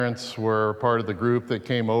Parents were part of the group that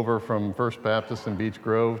came over from First Baptist in Beech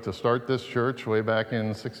Grove to start this church way back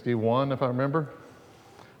in '61, if I remember.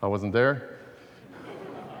 I wasn't there.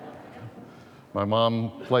 My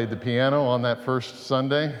mom played the piano on that first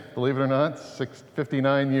Sunday, believe it or not,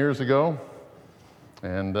 59 years ago.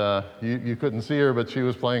 And you couldn't see her, but she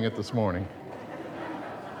was playing it this morning.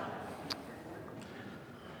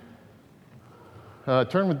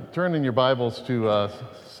 Turn in your Bibles to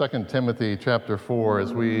 2 Timothy chapter 4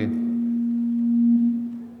 as we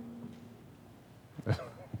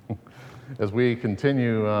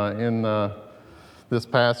continue in this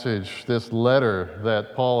passage, this letter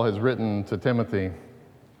that Paul has written to Timothy.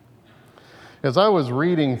 As I was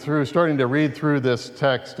starting to read through this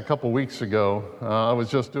text a couple weeks ago, I was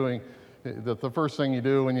just doing the first thing you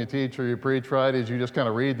do when you teach or you preach, right, is you just kind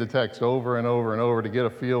of read the text over and over and over to get a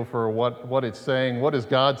feel for what it's saying, what is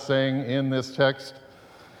God saying in this text.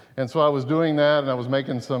 And so I was doing that, and I was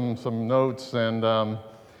making some notes, and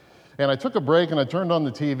I took a break, and I turned on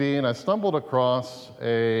the TV, and I stumbled across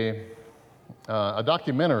a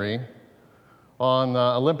documentary on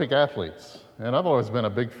Olympic athletes. And I've always been a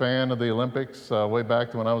big fan of the Olympics, way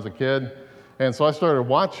back to when I was a kid. And so I started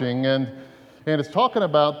watching, and it's talking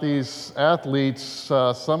about these athletes,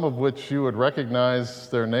 some of which you would recognize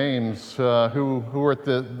their names, who were at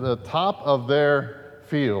the top of their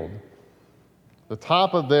field, the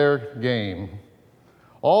top of their game,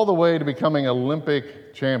 all the way to becoming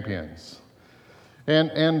Olympic champions.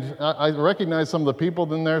 And I recognized some of the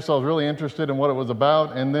people in there, so I was really interested in what it was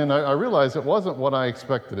about. And then I realized it wasn't what I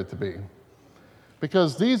expected it to be.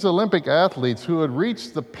 Because these Olympic athletes who had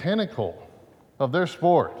reached the pinnacle of their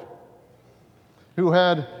sport, who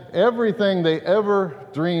had everything they ever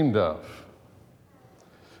dreamed of,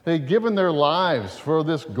 they'd given their lives for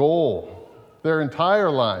this goal, their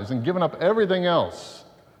entire lives, and given up everything else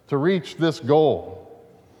to reach this goal.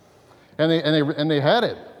 And they had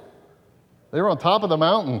it. They were on top of the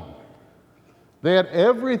mountain. They had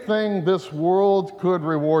everything this world could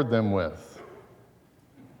reward them with.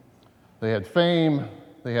 They had fame,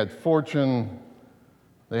 they had fortune,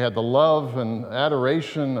 they had the love and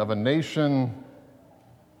adoration of a nation,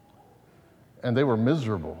 and they were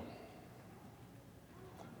miserable.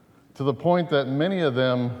 To the point that many of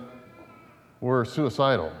them were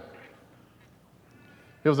suicidal.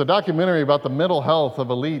 It was a documentary about the mental health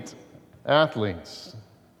of elite athletes.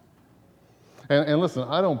 And listen,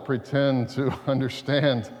 I don't pretend to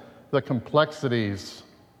understand the complexities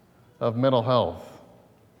of mental health.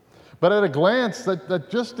 But at a glance, that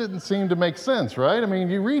just didn't seem to make sense, right? I mean,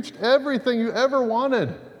 you reached everything you ever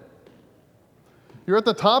wanted. You're at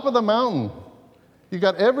the top of the mountain. You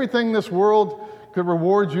got everything this world could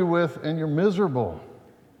reward you with, and you're miserable.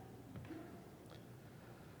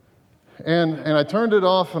 And I turned it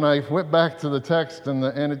off, and I went back to the text, and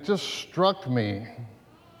it just struck me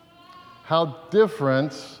how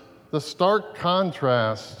different, the stark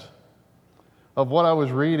contrast of what I was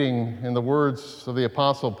reading in the words of the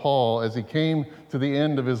Apostle Paul as he came to the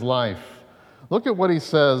end of his life. Look at what he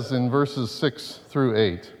says in verses 6 through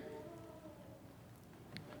 8.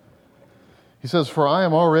 He says, "For I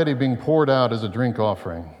am already being poured out as a drink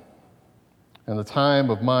offering, and the time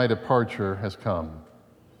of my departure has come.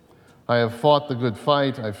 I have fought the good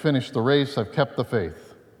fight, I've finished the race, I've kept the faith.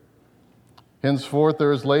 Henceforth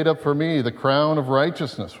there is laid up for me the crown of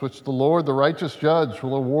righteousness, which the Lord, the righteous judge,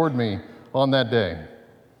 will award me on that day.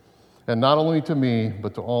 And not only to me,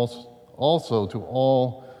 but to also to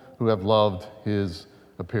all who have loved his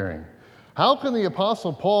appearing." How can the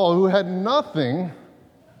Apostle Paul, who had nothing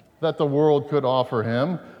that the world could offer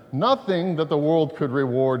him, nothing that the world could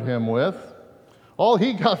reward him with, all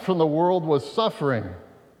he got from the world was suffering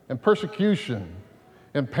and persecution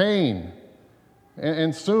and pain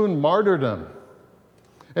and soon martyrdom.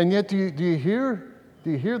 And yet, do you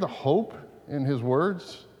hear the hope in his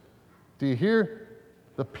words? Do you hear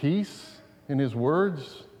the peace in his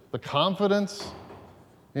words, the confidence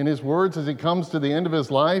in his words as he comes to the end of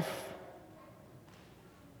his life?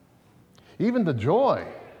 Even the joy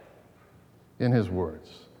in his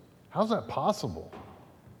words. How's that possible?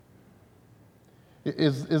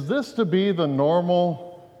 Is this to be the normal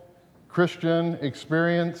Christian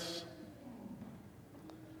experience?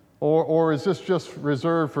 Or is this just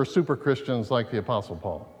reserved for super Christians like the Apostle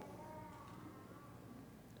Paul?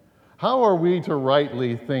 How are we to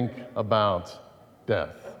rightly think about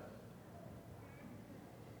death?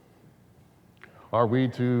 Are we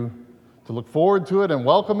to look forward to it and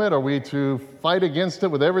welcome it? Are we to fight against it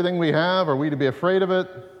with everything we have? Are we to be afraid of it?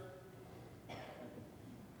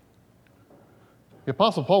 The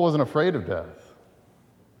Apostle Paul wasn't afraid of death.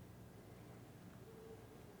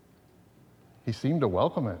 he seemed to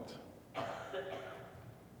welcome it.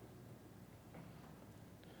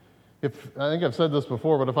 I think I've said this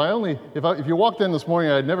before, but if you walked in this morning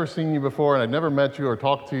and I'd never seen you before and I'd never met you or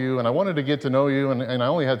talked to you and I wanted to get to know you and I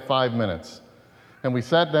only had 5 minutes, and we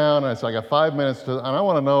sat down and I said, I got 5 minutes and I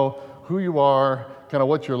want to know who you are, kind of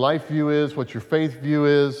what your life view is, what your faith view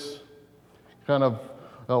is, kind of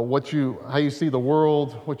how you see the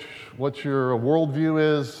world, what your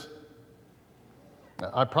worldview is.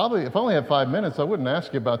 If I only had 5 minutes, I wouldn't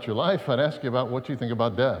ask you about your life. I'd ask you about what you think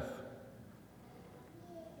about death.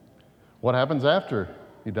 What happens after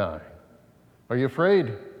you die? Are you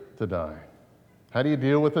afraid to die? How do you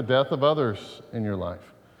deal with the death of others in your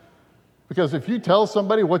life? Because if you tell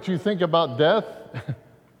somebody what you think about death,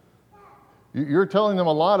 you're telling them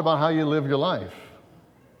a lot about how you live your life.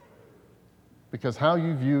 Because how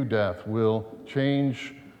you view death will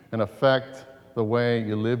change and affect the way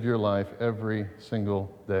you live your life every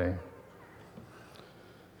single day.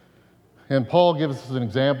 And Paul gives us an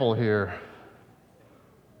example here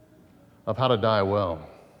of how to die well.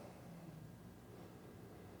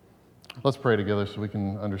 Let's pray together so we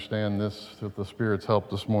can understand this with the Spirit's help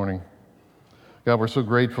this morning. God, we're so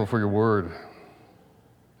grateful for your word,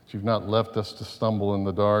 that you've not left us to stumble in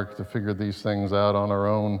the dark, to figure these things out on our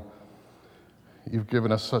own. You've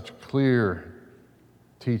given us such clear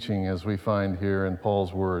teaching as we find here in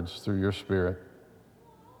Paul's words through your Spirit.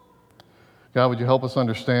 God, would you help us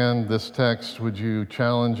understand this text? Would you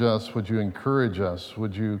challenge us? Would you encourage us?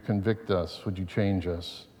 Would you convict us? Would you change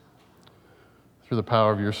us? Through the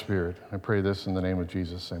power of your Spirit, I pray this in the name of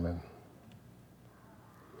Jesus. Amen.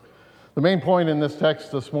 The main point in this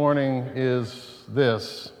text this morning is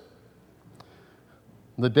this: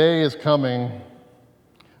 the day is coming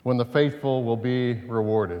when the faithful will be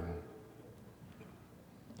rewarded.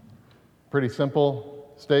 Pretty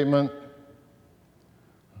simple statement.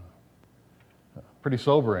 Pretty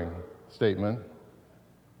sobering statement.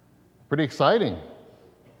 Pretty exciting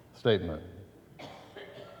statement.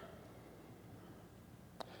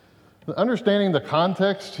 Understanding the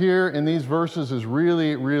context here in these verses is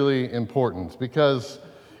really, really important, because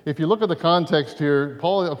if you look at the context here,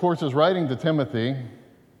 Paul, of course, is writing to Timothy,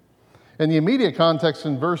 and the immediate context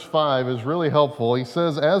in verse 5 is really helpful. He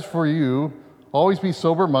says, "As for you, always be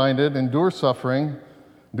sober-minded, endure suffering,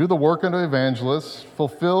 do the work unto evangelists,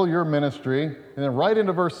 fulfill your ministry." And then right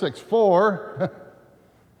into verse 6, "For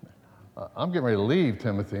I'm getting ready to leave,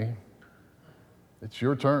 Timothy. It's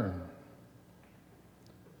your turn.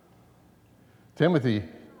 Timothy,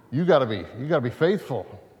 you got to be faithful."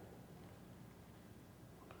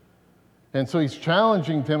 And so he's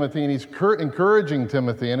challenging Timothy and he's encouraging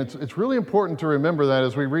Timothy. And it's really important to remember that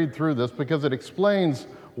as we read through this, because it explains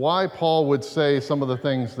why Paul would say some of the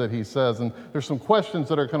things that he says. And there's some questions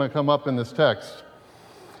that are going to come up in this text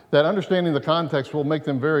that understanding the context will make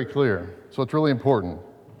them very clear. So it's really important.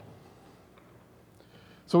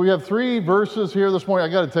 So we have 3 verses here this morning.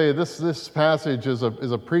 I got to tell you, this passage is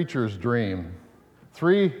a preacher's dream.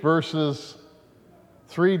 3 verses,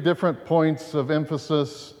 3 different points of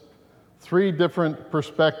emphasis, 3 different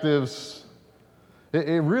perspectives.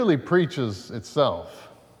 It really preaches itself.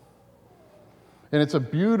 And it's a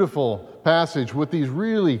beautiful passage with these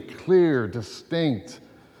really clear, distinct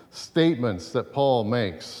statements that Paul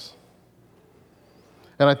makes.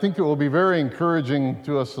 And I think it will be very encouraging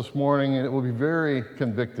to us this morning, and it will be very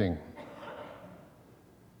convicting.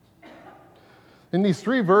 In these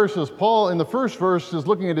 3 verses, Paul, in the first verse, is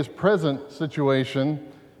looking at his present situation.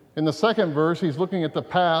 In the second verse, he's looking at the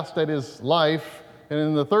past, at his life. And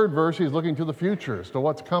in the third verse, he's looking to the future, as to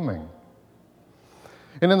what's coming.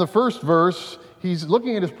 And in the first verse, he's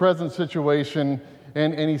looking at his present situation,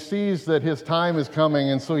 and he sees that his time is coming,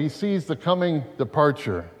 and so he sees the coming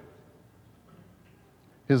departure.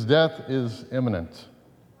 His death is imminent.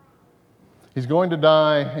 He's going to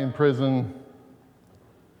die in prison.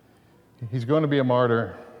 He's going to be a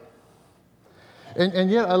martyr. And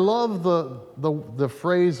yet I love the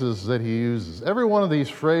phrases that he uses. Every one of these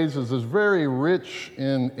phrases is very rich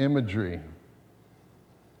in imagery.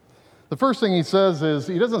 The first thing he says is,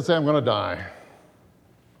 he doesn't say, "I'm going to die.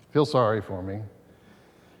 Feel sorry for me."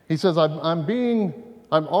 He says,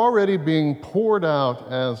 I'm already being poured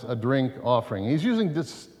out as a drink offering. He's using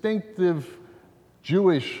distinctive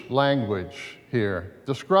Jewish language here,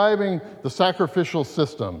 describing the sacrificial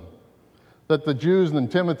system that the Jews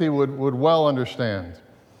and Timothy would well understand.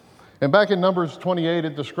 And back in Numbers 28,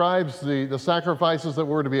 it describes the sacrifices that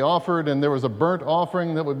were to be offered, and there was a burnt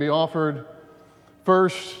offering that would be offered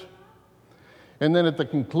first. And then at the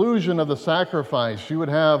conclusion of the sacrifice, you would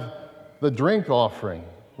have the drink offering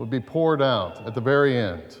would be poured out at the very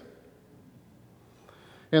end.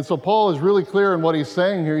 And so Paul is really clear in what he's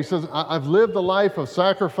saying here. He says, I've lived a life of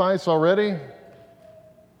sacrifice already,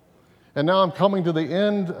 and now I'm coming to the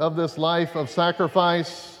end of this life of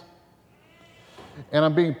sacrifice, and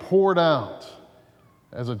I'm being poured out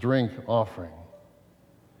as a drink offering.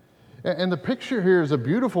 And the picture here is a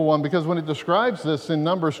beautiful one, because when it describes this in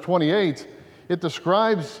Numbers 28, it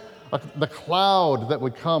describes the cloud that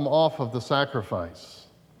would come off of the sacrifice.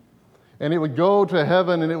 And it would go to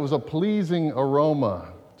heaven, and it was a pleasing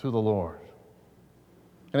aroma to the Lord.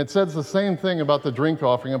 And it says the same thing about the drink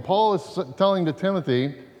offering. And Paul is telling to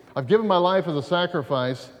Timothy, I've given my life as a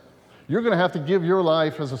sacrifice. You're going to have to give your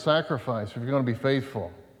life as a sacrifice if you're going to be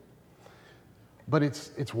faithful. But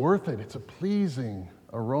it's worth it. It's a pleasing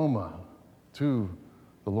aroma to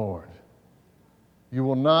the Lord. You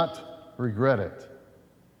will not regret it,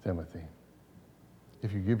 Timothy,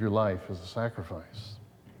 if you give your life as a sacrifice.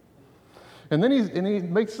 And then he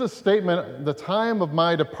makes this statement, the time of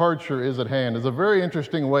my departure is at hand. It's a very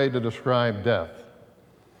interesting way to describe death.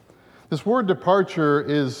 This word departure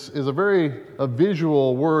is a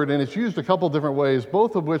visual word, and it's used a couple different ways,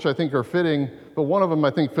 both of which I think are fitting, but one of them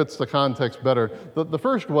I think fits the context better. The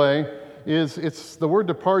first way is the word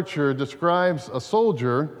departure describes a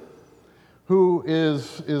soldier who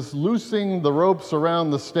is loosing the ropes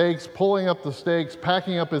around the stakes, pulling up the stakes,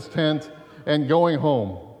 packing up his tent, and going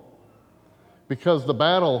home, because the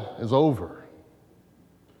battle is over.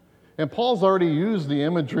 And Paul's already used the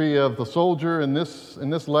imagery of the soldier in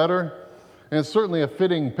this letter, and it's certainly a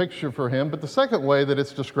fitting picture for him. But the second way that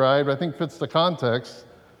it's described, I think, fits the context.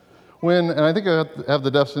 And I think I have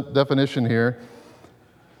the definition here.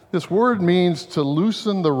 This word means to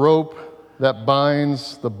loosen the rope that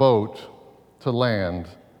binds the boat to land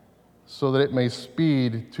so that it may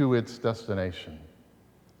speed to its destination.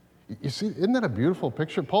 You see, isn't that a beautiful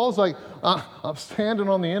picture? Paul's like, I'm standing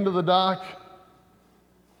on the end of the dock.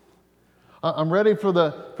 I'm ready for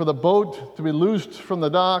the boat to be loosed from the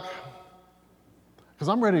dock because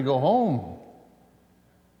I'm ready to go home.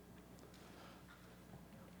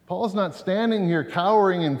 Paul's not standing here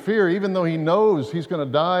cowering in fear, even though he knows he's going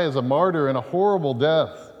to die as a martyr in a horrible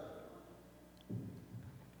death.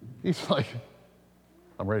 He's like,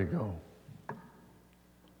 I'm ready to go.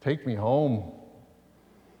 Take me home.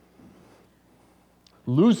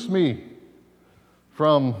 Loose me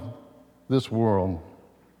from this world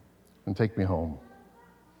and take me home.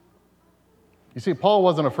 You see, Paul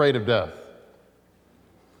wasn't afraid of death.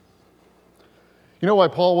 You know why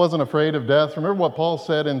Paul wasn't afraid of death? Remember what Paul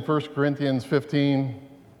said in 1 Corinthians 15?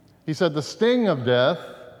 He said, the sting of death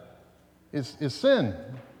is sin.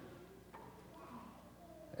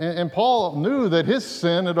 And Paul knew that his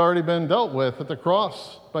sin had already been dealt with at the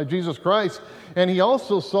cross by Jesus Christ. And he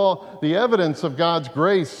also saw the evidence of God's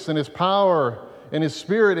grace and his power and his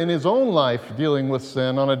spirit in his own life dealing with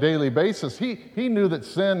sin on a daily basis. He knew that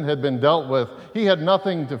sin had been dealt with. He had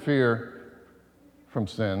nothing to fear from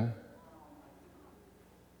sin.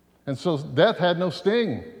 And so death had no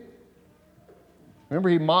sting. Remember,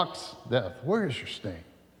 he mocks death. Where is your sting?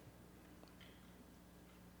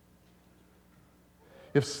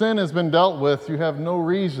 If sin has been dealt with, you have no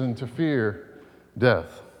reason to fear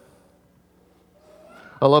death.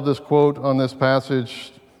 I love this quote on this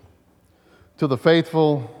passage. To the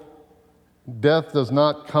faithful, death does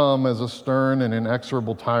not come as a stern and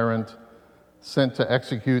inexorable tyrant sent to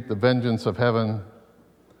execute the vengeance of heaven,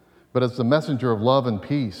 but as the messenger of love and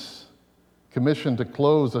peace, commissioned to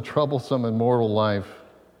close a troublesome and mortal life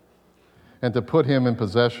and to put him in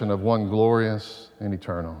possession of one glorious and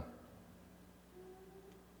eternal.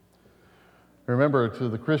 Remember, to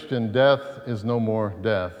the Christian, death is no more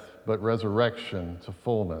death, but resurrection to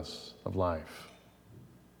fullness of life.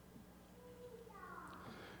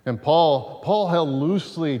 And Paul held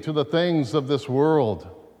loosely to the things of this world.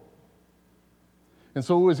 And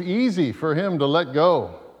so it was easy for him to let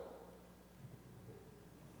go.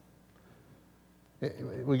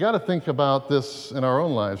 We got to think about this in our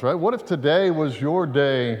own lives, right? What if today was your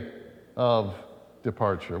day of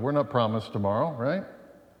departure? We're not promised tomorrow, right?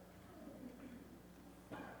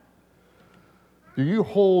 Do you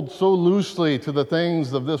hold so loosely to the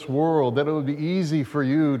things of this world that it would be easy for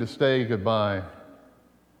you to say goodbye?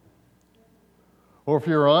 Or if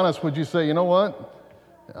you're honest, would you say, you know what?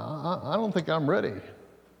 I don't think I'm ready.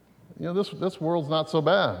 You know, this world's not so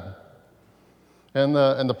bad. And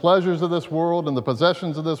the pleasures of this world and the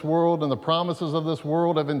possessions of this world and the promises of this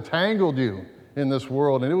world have entangled you in this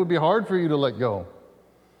world, and it would be hard for you to let go.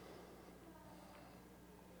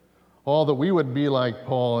 All that we would be like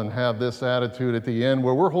Paul and have this attitude at the end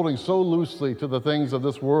where we're holding so loosely to the things of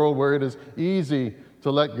this world where it is easy to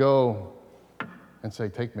let go and say,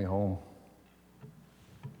 take me home.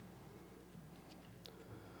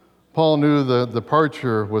 Paul knew the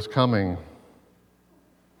departure was coming,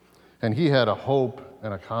 and he had a hope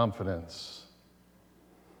and a confidence.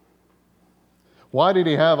 Why did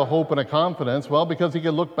he have a hope and a confidence? Well, because he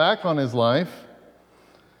could look back on his life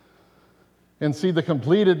and see the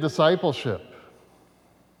completed discipleship.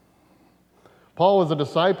 Paul was a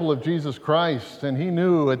disciple of Jesus Christ, and he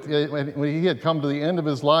knew when he had come to the end of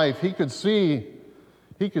his life, he could see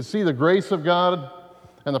the grace of God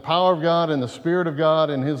and the power of God and the Spirit of God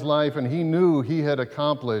in his life, and he knew he had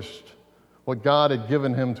accomplished what God had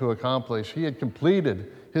given him to accomplish. He had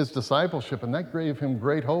completed his discipleship, and that gave him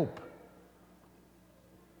great hope.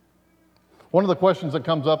 One of the questions that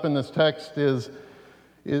comes up in this text is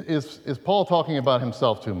Paul talking about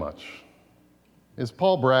himself too much? Is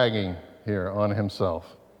Paul bragging here on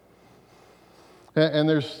himself? And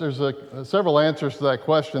there's several answers to that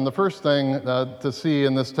question. The first thing to see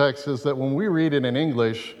in this text is that when we read it in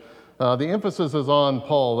English, the emphasis is on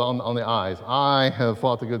Paul, on the I's. I have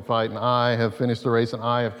fought the good fight, and I have finished the race, and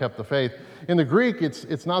I have kept the faith. In the Greek,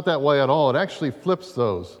 it's not that way at all. It actually flips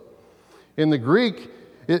those. In the Greek,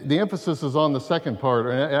 the emphasis is on the second part,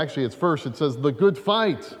 or actually it's first. It says, the good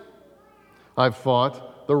fight I've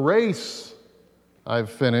fought, the race I've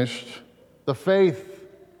finished, the faith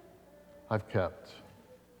I've kept.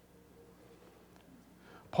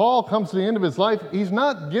 Paul comes to the end of his life. He's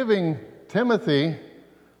not giving Timothy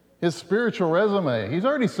his spiritual resume. He's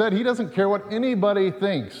already said he doesn't care what anybody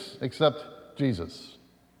thinks except Jesus.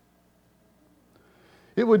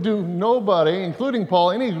 It would do nobody, including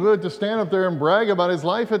Paul, any good to stand up there and brag about his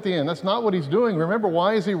life at the end. That's not what he's doing. Remember,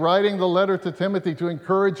 why is he writing the letter to Timothy? To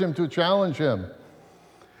encourage him, to challenge him.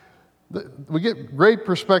 We get great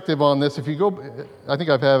perspective on this. If you go, I think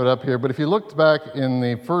I have it up here, but if you looked back in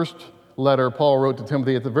the first letter Paul wrote to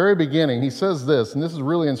Timothy, at the very beginning, he says this, and this is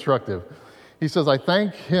really instructive. He says, I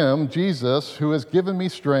thank him, Jesus, who has given me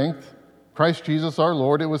strength, Christ Jesus our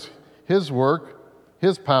Lord. It was his work,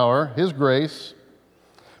 his power, his grace,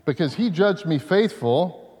 because he judged me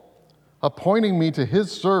faithful, appointing me to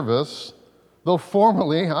his service. Though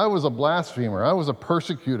formerly I was a blasphemer, I was a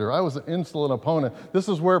persecutor, I was an insolent opponent. This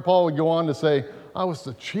is where Paul would go on to say, I was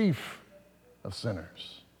the chief of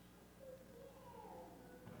sinners.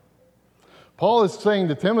 Paul is saying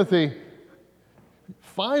to Timothy,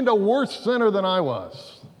 find a worse sinner than I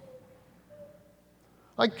was.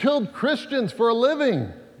 I killed Christians for a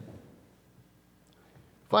living.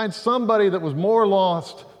 Find somebody that was more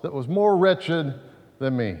lost, that was more wretched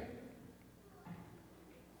than me.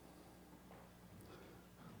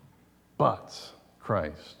 But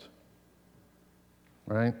Christ,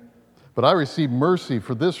 right? But I received mercy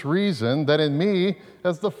for this reason, that in me,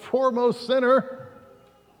 as the foremost sinner,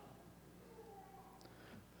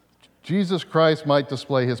 Jesus Christ might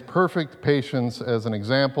display his perfect patience as an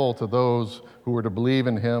example to those who were to believe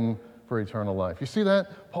in him for eternal life. You see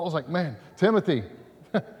that? Paul's like, man, Timothy,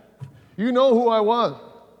 you know who I was.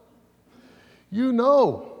 You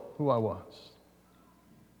know who I was.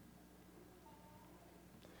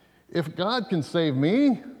 If God can save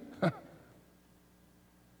me,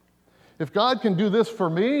 if God can do this for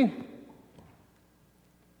me,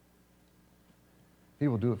 he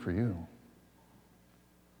will do it for you.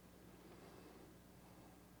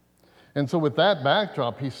 And so with that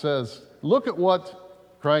backdrop, he says, look at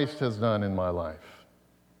what Christ has done in my life.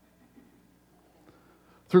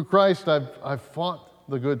 Through Christ, I've fought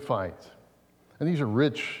the good fight. And these are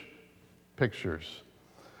rich pictures.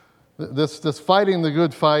 This fighting the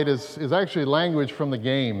good fight is actually language from the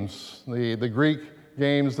games, the Greek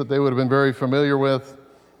games that they would have been very familiar with.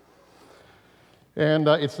 And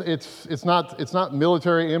it's not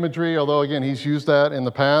military imagery, although again he's used that in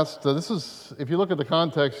the past. This is, if you look at the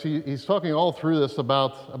context, he's talking all through this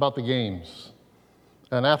about the games,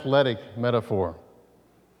 an athletic metaphor.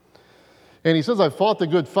 And he says, "I fought the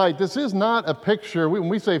good fight." This is not a picture. When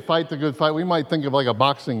we say "fight the good fight," we might think of like a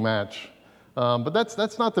boxing match. But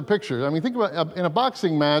that's not the picture. I mean, think about in a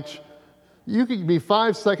boxing match, you could be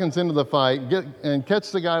 5 seconds into the fight,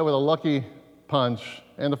 catch the guy with a lucky punch,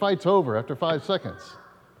 and the fight's over after 5 seconds.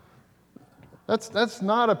 That's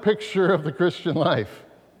not a picture of the Christian life.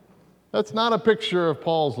 That's not a picture of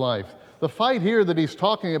Paul's life. The fight here that he's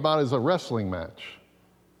talking about is a wrestling match.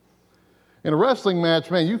 In a wrestling match,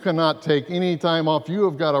 man, you cannot take any time off. You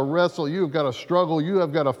have got to wrestle. You have got to struggle. You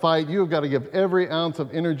have got to fight. You have got to give every ounce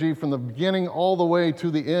of energy from the beginning all the way to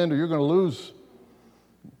the end, or you're going to lose.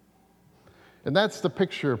 And that's the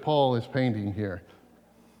picture Paul is painting here.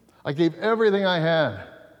 I gave everything I had.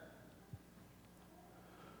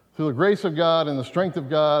 Through the grace of God and the strength of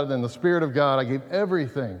God and the Spirit of God, I gave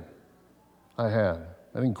everything I had.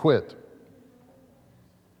 I didn't quit.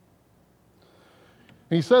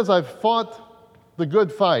 And he says, I've fought the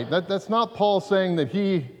good fight. That's not Paul saying that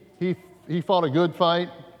he fought a good fight.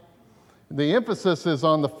 The emphasis is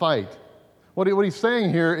on the fight. What he's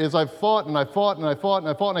saying here is, I've fought and I fought and I fought and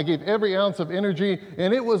I fought and I gave every ounce of energy,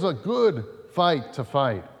 and it was a good fight to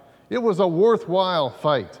fight. It was a worthwhile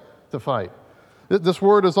fight to fight. This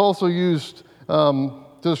word is also used to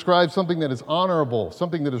describe something that is honorable,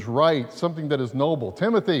 something that is right, something that is noble.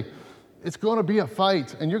 Timothy, it's going to be a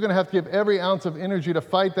fight, and you're going to have to give every ounce of energy to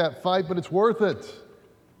fight that fight, but it's worth it.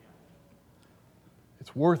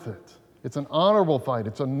 It's worth it. It's an honorable fight.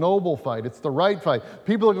 It's a noble fight. It's the right fight.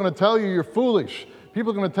 People are going to tell you you're foolish.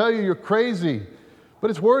 People are going to tell you you're crazy,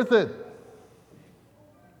 but it's worth it.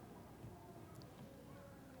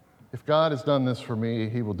 If God has done this for me,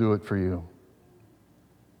 He will do it for you.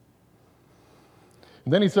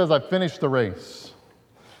 And then he says, I've finished the race.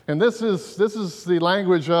 And this is the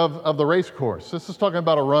language of the race course. This is talking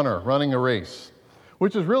about a runner running a race,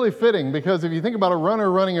 which is really fitting, because if you think about a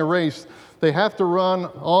runner running a race, they have to run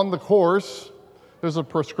on the course. There's a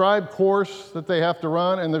prescribed course that they have to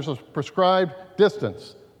run, and there's a prescribed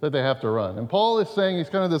distance that they have to run. And Paul is saying he's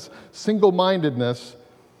kind of this single-mindedness.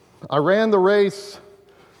 I ran the race.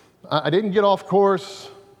 I didn't get off course.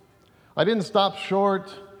 I didn't stop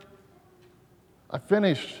short. I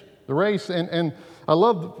finished the race. And I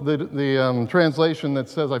love the translation that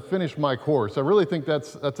says, I finished my course. I really think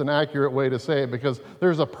that's an accurate way to say it, because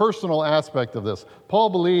there's a personal aspect of this. Paul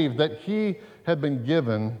believed that he had been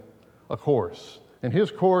given a course, and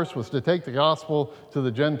his course was to take the gospel to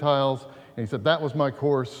the Gentiles, and he said, that was my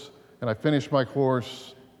course, and I finished my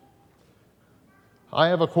course. I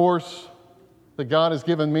have a course that God has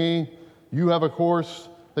given me. You have a course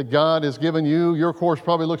that God has given you. Your course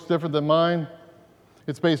probably looks different than mine.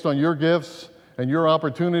 It's based on your gifts and your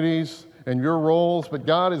opportunities and your roles, but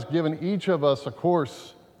God has given each of us a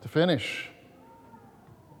course to finish.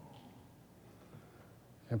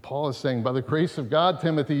 And Paul is saying, by the grace of God,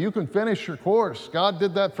 Timothy, you can finish your course. God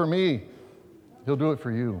did that for me. He'll do it for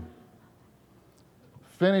you.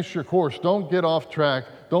 Finish your course. Don't get off track.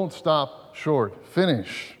 Don't stop short.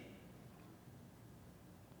 Finish.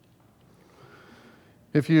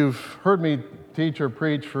 If you've heard me teach or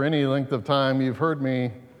preach for any length of time, you've heard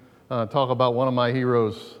me talk about one of my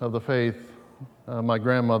heroes of the faith, my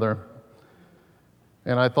grandmother.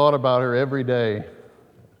 And I thought about her every day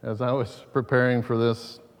as I was preparing for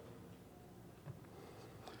this.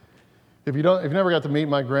 If you've never got to meet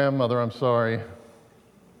my grandmother, I'm sorry.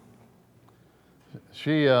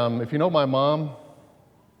 She, if you know my mom,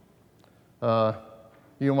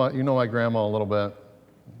 you know my grandma a little bit,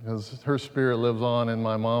 because her spirit lives on in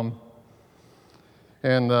my mom.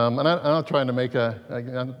 And I'm not trying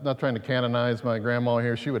to canonize my grandma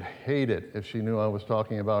here. She would hate it if she knew I was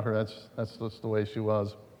talking about her. That's just the way she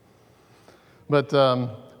was. But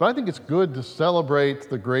I think it's good to celebrate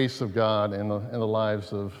the grace of God in the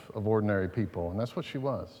lives of ordinary people, and that's what she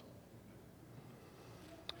was.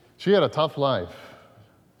 She had a tough life.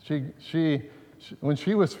 When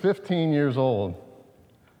she was 15 years old,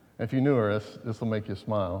 if you knew her, this will make you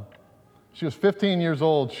smile. She was 15 years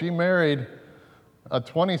old. She married a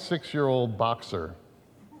 26-year-old boxer.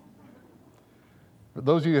 For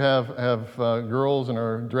those of you who have girls and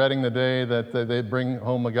are dreading the day that they bring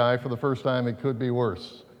home a guy for the first time, it could be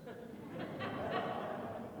worse.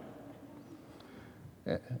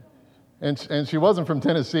 And she wasn't from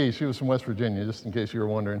Tennessee. She was from West Virginia, just in case you were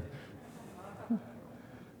wondering.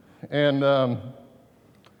 And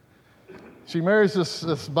she marries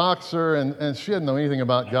this boxer, and she didn't know anything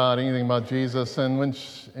about God, anything about Jesus. And when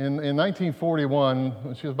in 1941,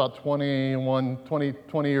 when she was about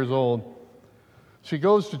 20 years old, she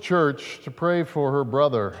goes to church to pray for her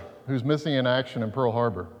brother who's missing in action in Pearl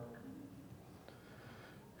Harbor.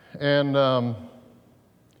 And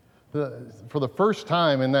for the first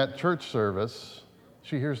time in that church service,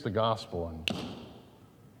 she hears the gospel, and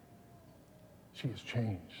she is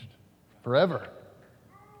changed forever.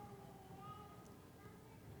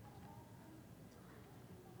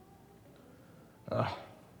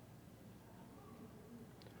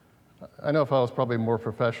 I know if I was probably more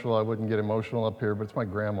professional, I wouldn't get emotional up here, but it's my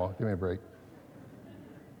grandma. Give me a break.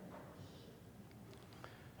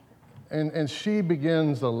 And she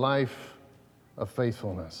begins a life of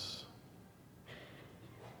faithfulness.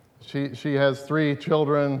 She has 3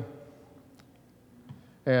 children,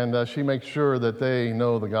 and she makes sure that they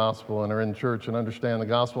know the gospel and are in church and understand the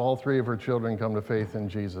gospel. All 3 of her children come to faith in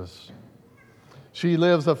Jesus. She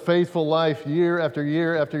lives a faithful life year after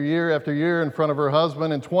year after year after year in front of her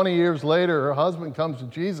husband, and 20 years later, her husband comes to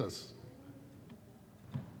Jesus.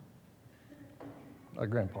 Our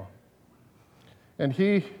grandpa. And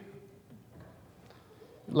he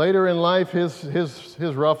Later in life, his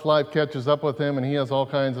rough life catches up with him, and he has all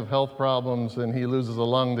kinds of health problems, and he loses a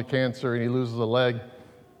lung to cancer, and he loses a leg.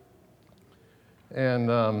 And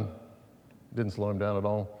didn't slow him down at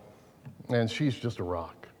all. And she's just a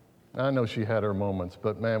rock. I know she had her moments,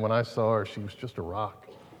 but man, when I saw her, she was just a rock.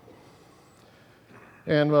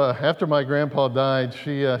 And after my grandpa died,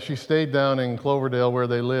 she stayed down in Cloverdale where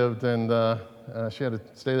they lived, and she had to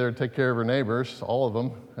stay there to take care of her neighbors, all of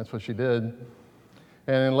them. That's what she did.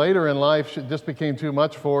 And then later in life, it just became too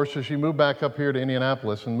much for her, so she moved back up here to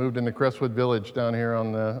Indianapolis and moved into Crestwood Village down here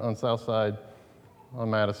on South Side, on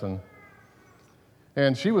Madison.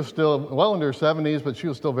 And she was still well into her 70s, but she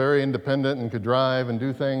was still very independent and could drive and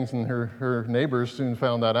do things. And her neighbors soon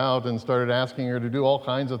found that out and started asking her to do all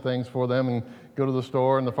kinds of things for them and go to the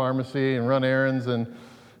store and the pharmacy and run errands. And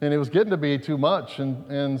it was getting to be too much.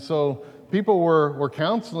 And so people were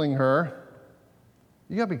counseling her.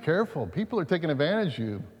 You got to be careful. People are taking advantage of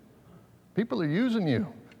you. People are using you.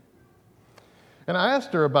 And I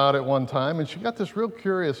asked her about it one time, and she got this real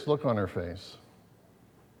curious look on her face.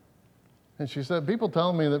 And she said, people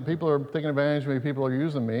tell me that people are taking advantage of me, people are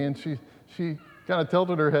using me. And she kind of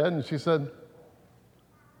tilted her head and she said,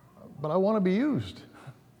 but I want to be used.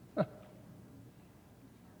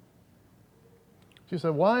 She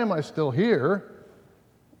said, why am I still here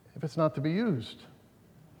if it's not to be used?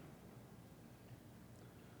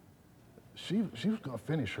 She was going to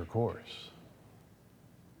finish her course.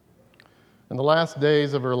 In the last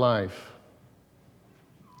days of her life,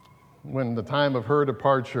 when the time of her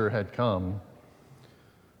departure had come,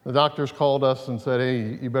 the doctors called us and said,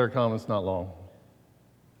 hey, you better come, it's not long.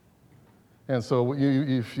 And so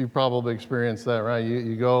you probably experienced that, right?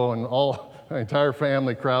 You go and the entire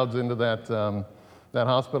family crowds into that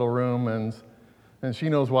hospital room, and she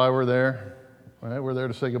knows why we're there, right? We're there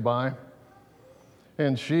to say goodbye.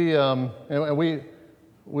 And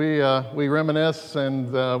we reminisce,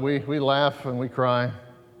 and we laugh and we cry.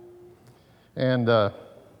 And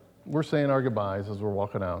we're saying our goodbyes as we're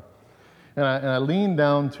walking out. And I leaned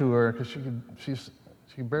down to her, because she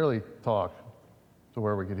could barely talk to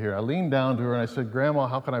where we could hear. I leaned down to her and I said, Grandma,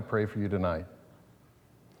 how can I pray for you tonight?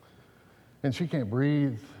 And she can't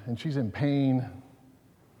breathe, and she's in pain,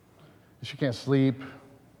 and she can't sleep.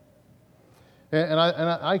 And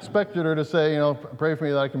I expected her to say, pray for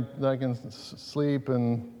me that I can sleep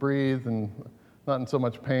and breathe and not in so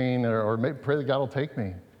much pain, or maybe pray that God will take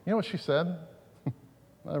me. You know what she said?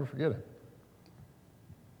 I'll never forget it.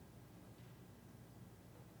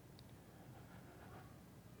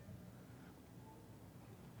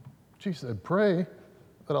 She said, pray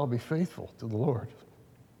that I'll be faithful to the Lord.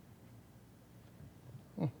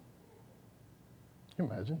 Can you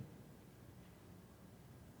imagine?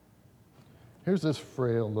 Here's this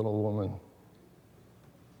frail little woman.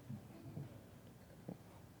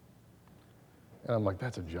 And I'm like,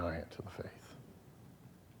 that's a giant to the faith.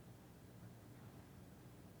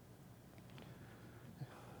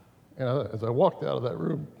 And as I walked out of that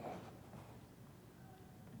room,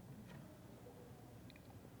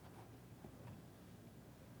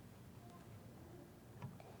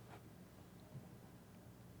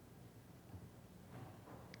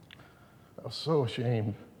 I was so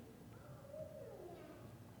ashamed,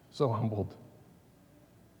 so humbled.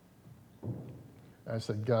 I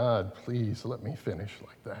said, God, please let me finish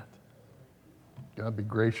like that. God, be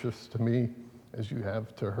gracious to me as you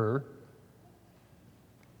have to her.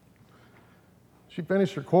 She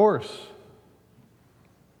finished her course.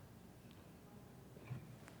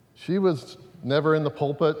 She was never in the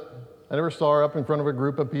pulpit. I never saw her up in front of a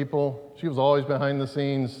group of people. She was always behind the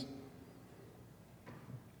scenes.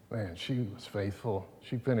 Man, she was faithful.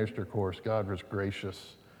 She finished her course. God was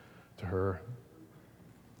gracious to her.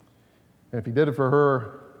 And if he did it for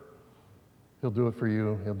her, he'll do it for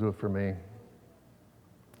you. He'll do it for me.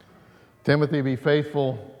 Timothy, be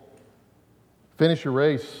faithful. Finish your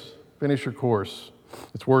race. Finish your course.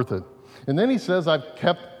 It's worth it. And then he says, I've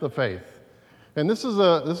kept the faith. And this is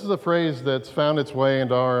a phrase that's found its way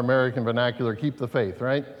into our American vernacular, keep the faith,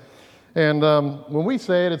 right? And when we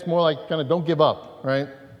say it, it's more like kind of don't give up, right?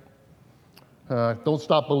 Don't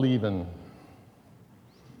stop believing.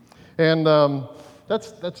 And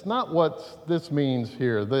that's not what this means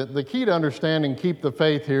here. The key to understanding keep the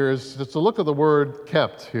faith here is just to look at the word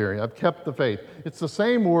kept here. I've kept the faith. It's the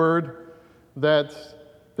same word that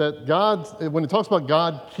God, when it talks about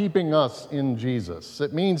God keeping us in Jesus,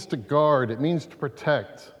 it means to guard, it means to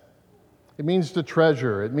protect, it means to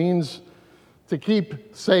treasure, it means to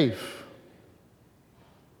keep safe.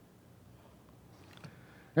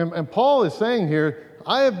 And Paul is saying here,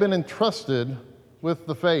 I have been entrusted with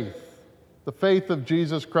the faith. the faith of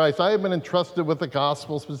Jesus Christ. I have been entrusted with the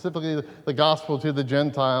gospel, specifically the gospel to the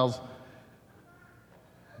Gentiles,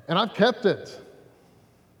 and I've kept it.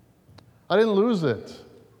 I didn't lose it.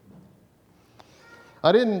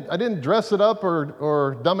 I didn't dress it up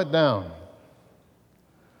or dumb it down.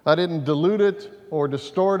 I didn't dilute it or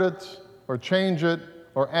distort it or change it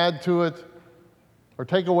or add to it or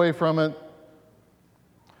take away from it.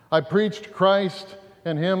 I preached Christ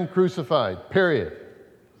and Him crucified, period.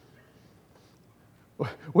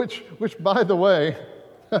 Which, by the way,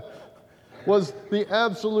 was the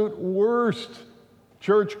absolute worst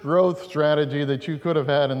church growth strategy that you could have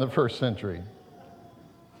had in the first century.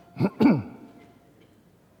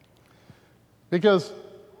 Because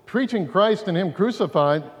preaching Christ and Him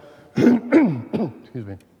crucified, excuse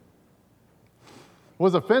me,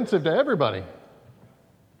 was offensive to everybody.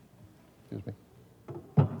 Excuse me.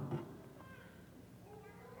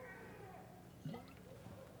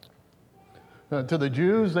 To the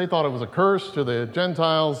Jews, they thought it was a curse. To the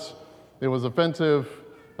Gentiles, it was offensive.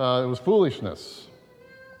 It was foolishness.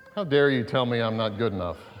 How dare you tell me I'm not good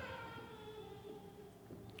enough?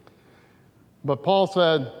 But Paul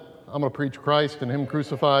said, I'm going to preach Christ and Him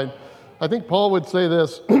crucified. I think Paul would say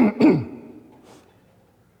this.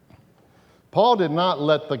 Paul did not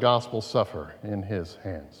let the gospel suffer in his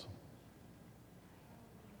hands.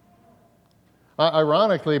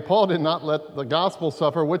 Ironically, Paul did not let the gospel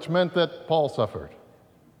suffer, which meant that Paul suffered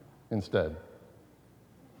instead.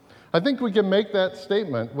 I think we can make that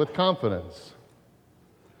statement with confidence.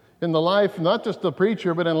 In the life, not just the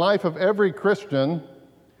preacher, but in life of every Christian,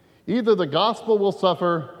 either the gospel will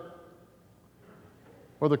suffer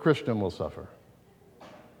or the Christian will suffer.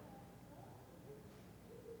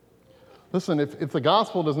 Listen, if the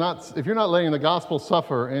gospel does not, if you're not letting the gospel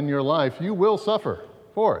suffer in your life, you will suffer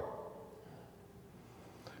for it.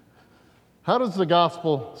 How does the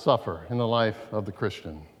gospel suffer in the life of the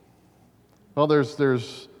Christian? Well,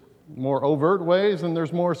 there's more overt ways and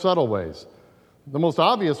there's more subtle ways. The most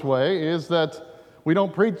obvious way is that we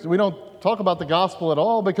don't talk about the gospel at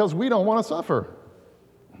all because we don't want to suffer.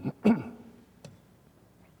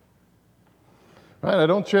 Right? I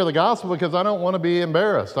don't share the gospel because I don't want to be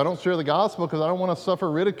embarrassed. I don't share the gospel because I don't want to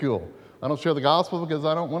suffer ridicule. I don't share the gospel because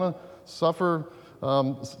I don't want to suffer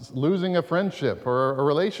losing a friendship or a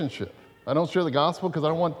relationship. I don't share the gospel because I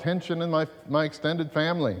don't want tension in my extended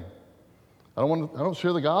family. I don't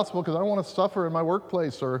share the gospel because I don't want to suffer in my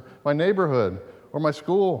workplace or my neighborhood or my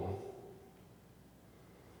school.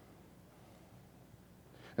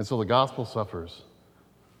 And so the gospel suffers,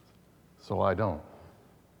 so I don't.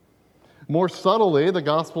 More subtly, the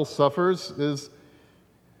gospel suffers is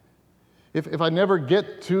if I never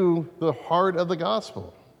get to the heart of the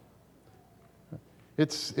gospel.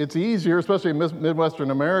 It's easier, especially in Midwestern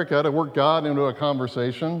America, to work God into a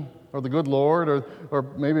conversation, or the good Lord, or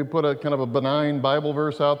maybe put a kind of a benign Bible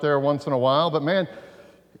verse out there once in a while. But man,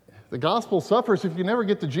 the gospel suffers if you never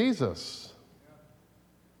get to Jesus.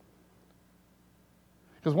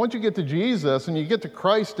 Because once you get to Jesus and you get to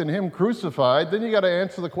Christ and Him crucified, then you got to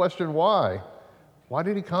answer the question, why? Why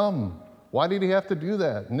did He come? Why did He have to do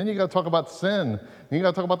that? And then you got to talk about sin. And you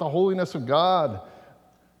got to talk about the holiness of God.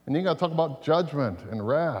 And you got to talk about judgment and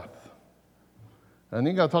wrath. And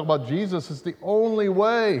you got to talk about Jesus as the only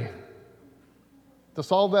way to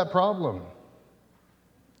solve that problem.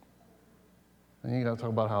 And you got to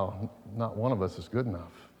talk about how not one of us is good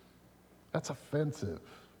enough. That's offensive.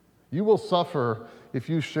 You will suffer if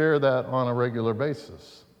you share that on a regular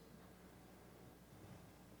basis.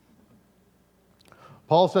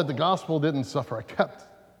 Paul said the gospel didn't suffer. I kept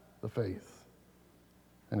the faith.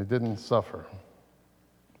 And it didn't suffer.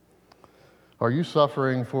 Are you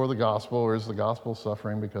suffering for the gospel, or is the gospel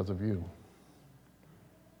suffering because of you?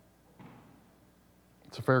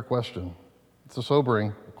 It's a fair question. It's a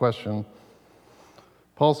sobering question.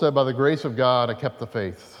 Paul said, by the grace of God, I kept the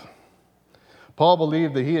faith. Paul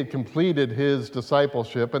believed that he had completed his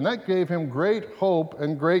discipleship, and that gave him great hope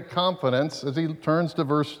and great confidence as he turns to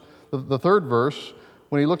the third verse,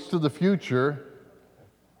 when he looks to the future,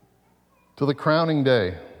 to the crowning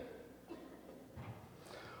day.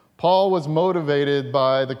 Paul was motivated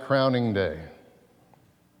by the crowning day.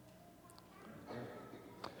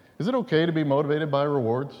 Is it okay to be motivated by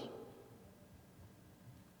rewards?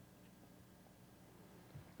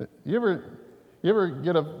 You ever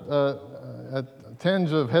get a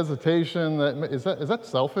tinge of hesitation is that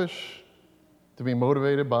selfish to be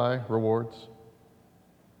motivated by rewards?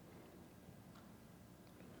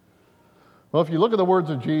 Well, if you look at the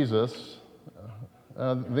words of Jesus,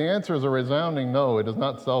 the answer is a resounding no. It is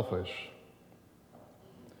not selfish.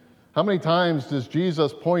 How many times does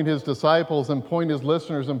Jesus point his disciples and point his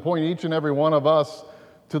listeners and point each and every one of us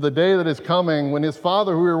to the day that is coming when his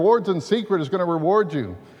Father who rewards in secret is going to reward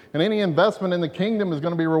you, and any investment in the kingdom is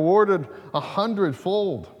going to be rewarded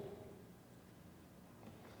 100-fold?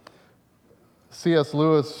 C.S.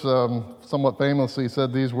 Lewis somewhat famously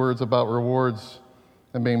said these words about rewards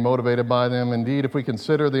and being motivated by them. Indeed, if we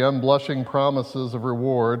consider the unblushing promises of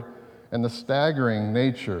reward and the staggering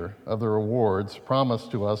nature of the rewards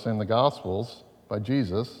promised to us in the Gospels by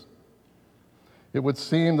Jesus, it would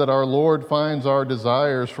seem that our Lord finds our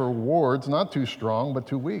desires for rewards not too strong, but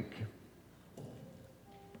too weak.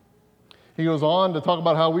 He goes on to talk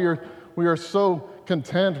about how we are so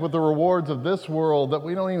content with the rewards of this world that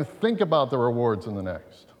we don't even think about the rewards in the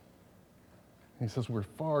next. He says we're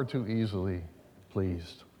far too easily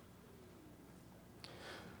pleased.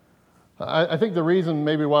 I think the reason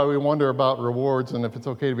maybe why we wonder about rewards and if it's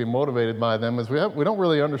okay to be motivated by them is we don't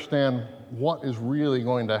really understand what is really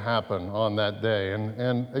going to happen on that day.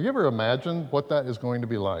 And have you ever imagined what that is going to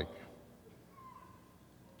be like?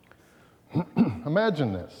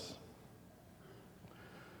 Imagine this.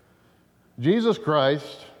 Jesus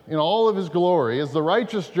Christ, in all of his glory, as the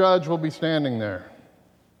righteous judge, will be standing there.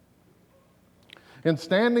 And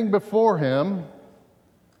standing before him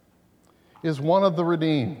is one of the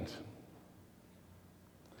redeemed.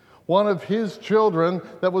 One of his children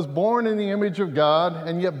that was born in the image of God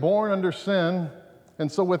and yet born under sin,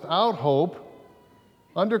 and so without hope,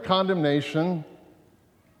 under condemnation,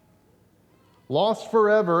 lost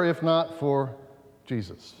forever if not for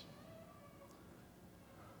Jesus.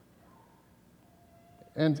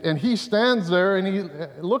 And he stands there and he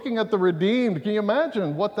looking at the redeemed. Can you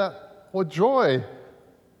imagine what joy?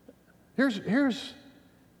 Here's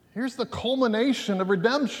the culmination of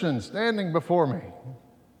redemption standing before me.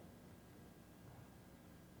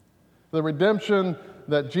 The redemption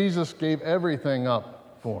that Jesus gave everything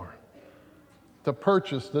up for, to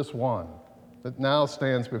purchase this one that now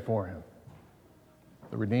stands before him.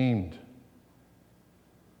 The redeemed.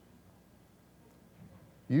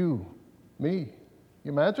 You, me.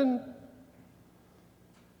 You imagine?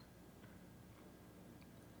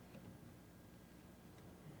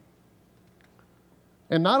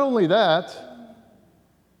 And not only that,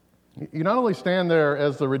 you not only stand there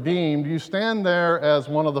as the redeemed, you stand there as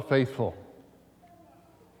one of the faithful.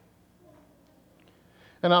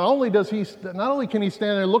 And not only can he stand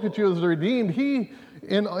there and look at you as the redeemed, he,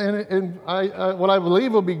 what I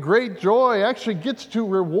believe will be great joy, actually gets to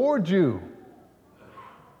reward you.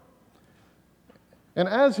 And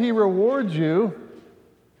as he rewards you,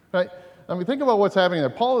 right? I mean, think about what's happening there.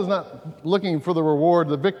 Paul is not looking for the reward,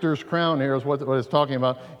 the victor's crown here is what he's talking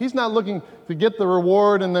about. He's not looking to get the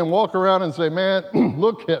reward and then walk around and say, man,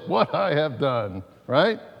 look at what I have done,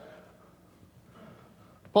 right?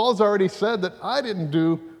 Paul's already said that I didn't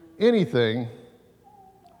do anything.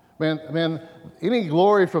 Man, any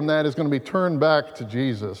glory from that is going to be turned back to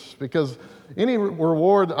Jesus, because any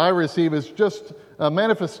reward I receive is just a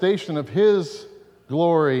manifestation of his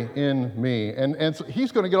glory in me. And so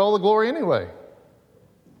he's going to get all the glory anyway.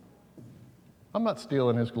 I'm not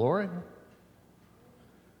stealing his glory.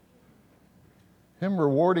 Him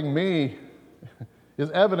rewarding me is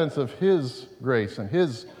evidence of his grace and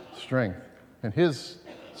his strength and his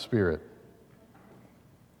spirit.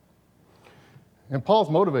 And Paul's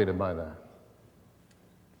motivated by that.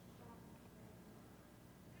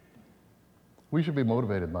 We should be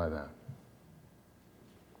motivated by that.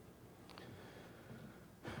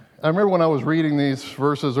 I remember when I was reading these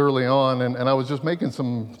verses early on, and I was just making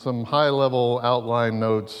some high-level outline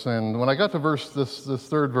notes. And when I got to this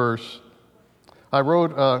third verse, I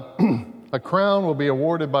wrote, a crown will be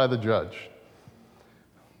awarded by the judge.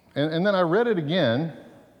 And then I read it again,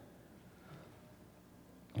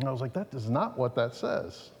 and I was like, that is not what that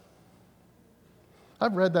says.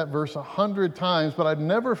 I've read that verse 100 times, but I've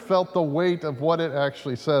never felt the weight of what it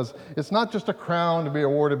actually says. It's not just a crown to be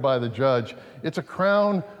awarded by the judge. It's a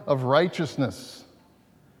crown of righteousness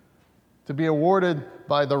to be awarded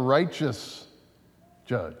by the righteous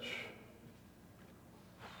judge.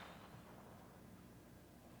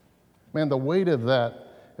 Man, the weight of that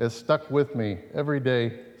has stuck with me every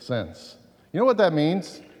day since. You know what that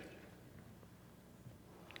means?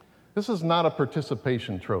 This is not a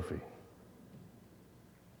participation trophy.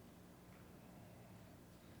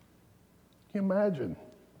 Can you imagine?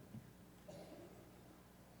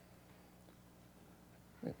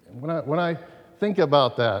 When I think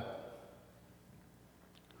about that,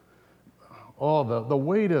 the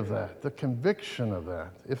weight of that, the conviction of that,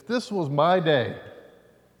 if this was my day,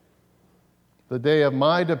 the day of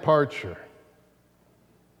my departure,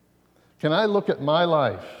 can I look at my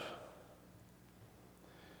life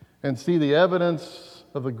and see the evidence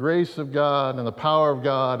of the grace of God and the power of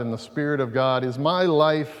God and the Spirit of God? Is my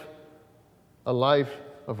life a life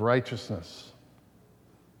of righteousness?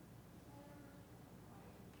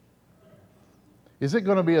 Is it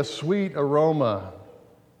going to be a sweet aroma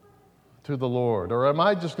to the Lord? Or am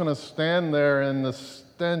I just going to stand there in the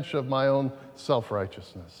stench of my own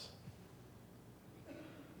self-righteousness?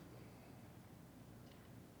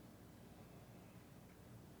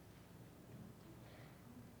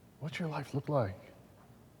 What's your life look like?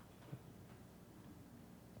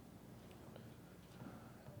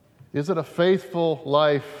 Is it a faithful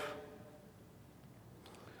life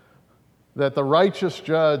that the righteous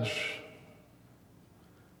judge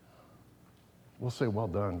will say, well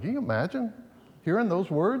done? Can you imagine hearing those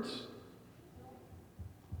words?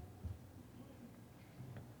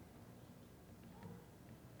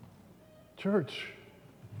 Church,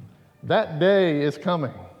 that day is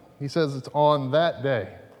coming. He says it's on that day.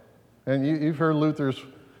 And you've heard Luther's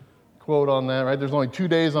quote on that, right? There's only 2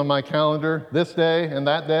 days on my calendar, this day and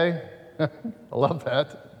that day. I love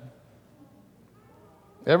that.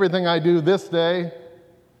 Everything I do this day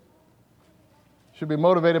should be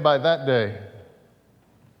motivated by that day.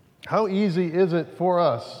 How easy is it for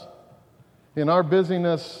us in our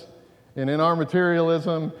busyness and in our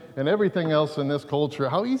materialism and everything else in this culture?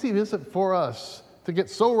 How easy is it for us to get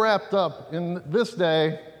so wrapped up in this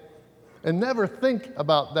day and never think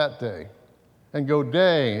about that day and go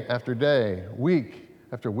day after day, week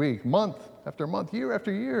after week, month after month, year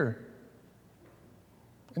after year,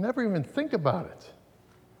 and never even think about it?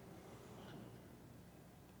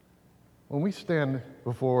 When we stand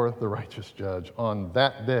before the righteous judge on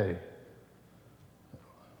that day,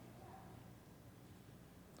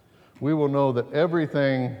 we will know that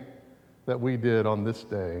everything that we did on this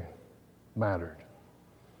day mattered.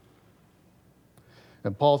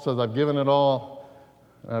 And Paul says, I've given it all.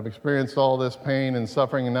 I've experienced all this pain and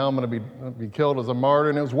suffering, and now I'm going to be killed as a martyr,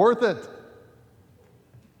 and it was worth it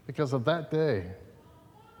because of that day.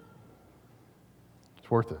 It's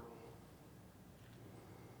worth it.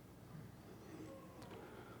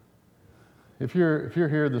 If you're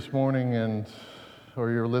here this morning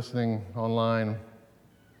or you're listening online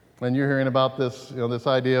and you're hearing about this, this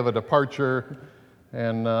idea of a departure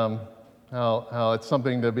and how it's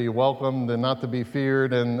something to be welcomed and not to be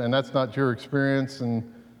feared, and that's not your experience,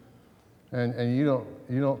 and you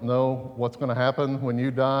don't know what's going to happen when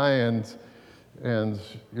you die, and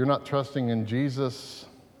you're not trusting in Jesus,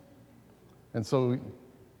 and so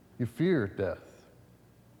you fear death.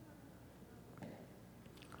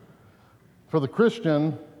 For the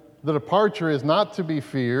Christian, the departure is not to be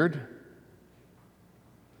feared,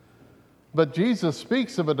 but Jesus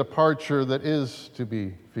speaks of a departure that is to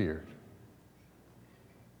be feared.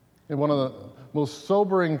 And one of the most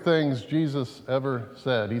sobering things Jesus ever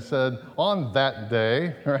said, he said, on that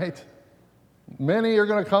day, right, many are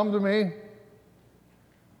going to come to me.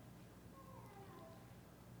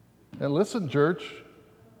 And listen, church,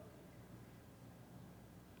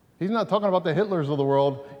 he's not talking about the Hitlers of the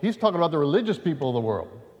world. He's talking about the religious people of the world.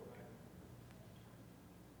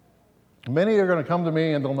 Many are going to come to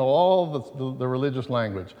me and they'll know all the religious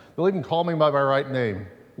language. They'll even call me by my right name,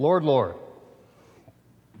 Lord, Lord.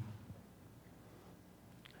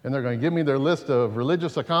 And they're going to give me their list of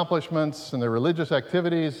religious accomplishments and their religious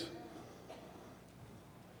activities.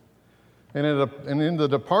 And in the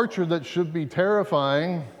departure that should be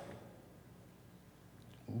terrifying,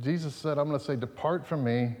 Jesus said, I'm going to say, depart from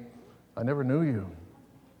me. I never knew you.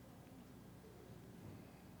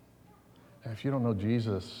 And if you don't know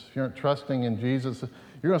Jesus, if you aren't trusting in Jesus,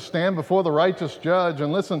 you're going to stand before the righteous judge.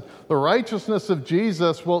 And listen, the righteousness of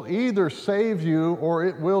Jesus will either save you or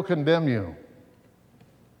it will condemn you.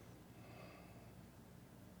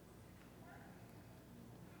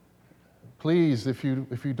 Please, if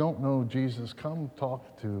you don't know Jesus, come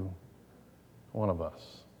talk to one of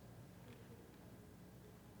us.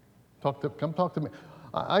 Come talk to me.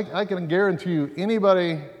 I can guarantee you, any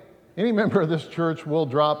member of this church will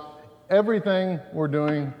drop everything we're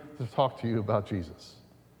doing to talk to you about Jesus.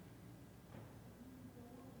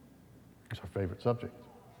 It's our favorite subject.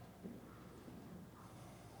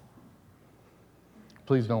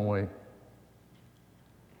 Please don't wait.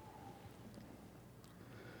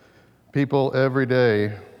 People every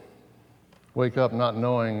day wake up not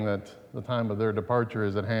knowing that the time of their departure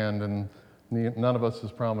is at hand, and none of us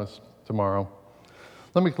is promised tomorrow.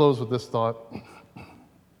 Let me close with this thought.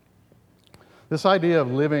 This idea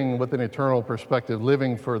of living with an eternal perspective,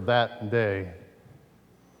 living for that day,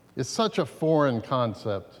 is such a foreign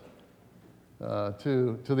concept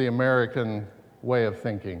to the American way of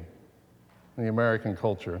thinking, the American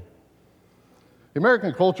culture. The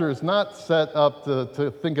American culture is not set up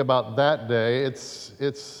to think about that day.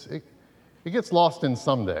 It gets lost in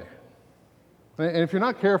someday. And if you're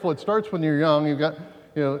not careful, it starts when you're young. You've got,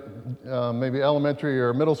 maybe elementary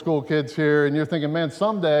or middle school kids here, and you're thinking, man,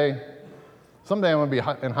 someday I'm going to be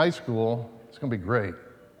in high school. It's going to be great.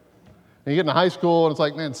 And you get into high school, and it's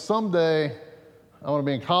like, man, someday I want to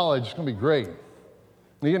be in college. It's going to be great. And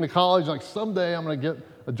you get into college, like, someday I'm going to get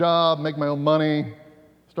a job, make my own money,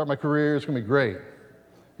 start my career. It's going to be great.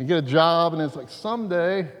 You get a job, and it's like,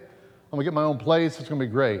 someday I'm going to get my own place. It's going to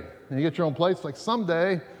be great. And you get your own place, it's like,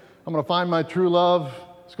 someday I'm going to find my true love.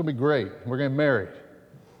 It's going to be great. We're going to get married.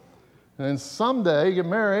 And then someday you get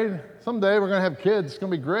married. Someday we're going to have kids. It's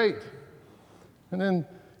going to be great. And then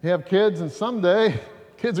you have kids, and someday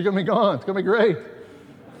kids are going to be gone. It's going to be great.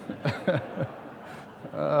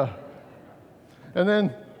 And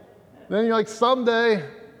then you're like, someday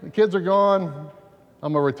the kids are gone.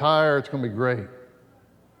 I'm going to retire. It's going to be great.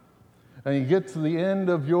 And you get to the end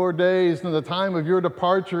of your days, and the time of your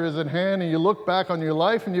departure is at hand, and you look back on your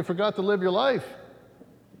life, and you forgot to live your life.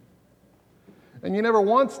 And you never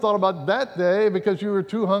once thought about that day because you were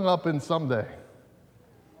too hung up in someday.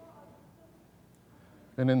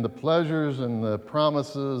 And in the pleasures and the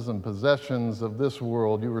promises and possessions of this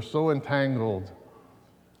world, you were so entangled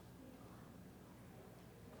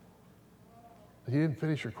that you didn't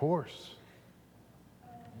finish your course.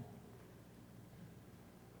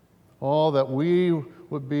 All that we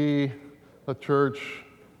would be a church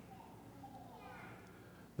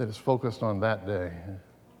that is focused on that day.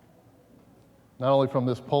 Not only from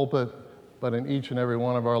this pulpit, but in each and every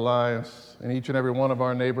one of our lives, in each and every one of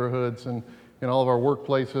our neighborhoods, and in all of our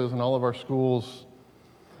workplaces and all of our schools,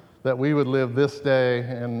 that we would live this day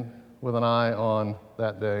and with an eye on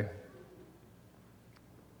that day.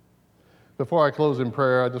 Before I close in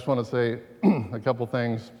prayer, I just want to say a couple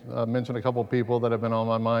things, mention a couple people that have been on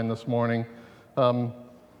my mind this morning.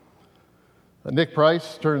 Nick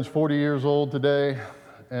Price turns 40 years old today,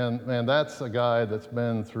 and man, that's a guy that's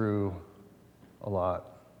been through a lot.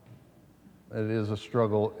 It is a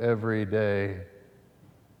struggle every day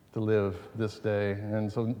to live this day.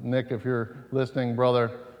 And so, Nick, if you're listening, brother,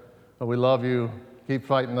 we love you. Keep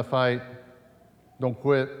fighting the fight. Don't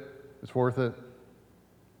quit. It's worth it.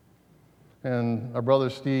 And our brother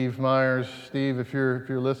Steve Myers. Steve, if you're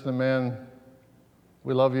listening, man,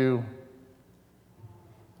 we love you.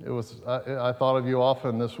 I thought of you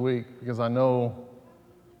often this week because I know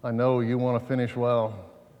you want to finish well.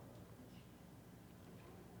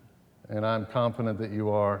 And I'm confident that you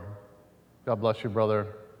are. God bless you, brother.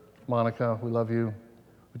 Monica, we love you.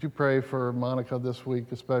 Would you pray for Monica this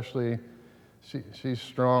week especially? She's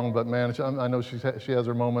strong, but man, I know she has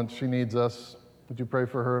her moments. She needs us. Would you pray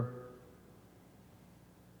for her?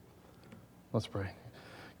 Let's pray.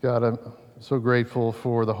 God, I'm so grateful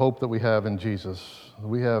for the hope that we have in Jesus.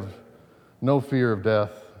 We have no fear of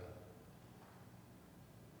death.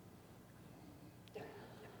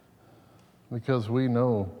 Because we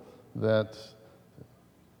know that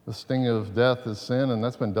the sting of death is sin, and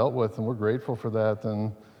that's been dealt with, and we're grateful for that,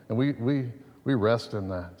 and we rest in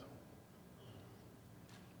that.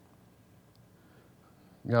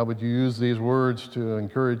 God, would you use these words to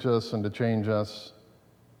encourage us and to change us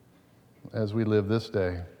as we live this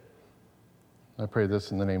day? I pray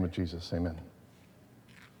this in the name of Jesus. Amen.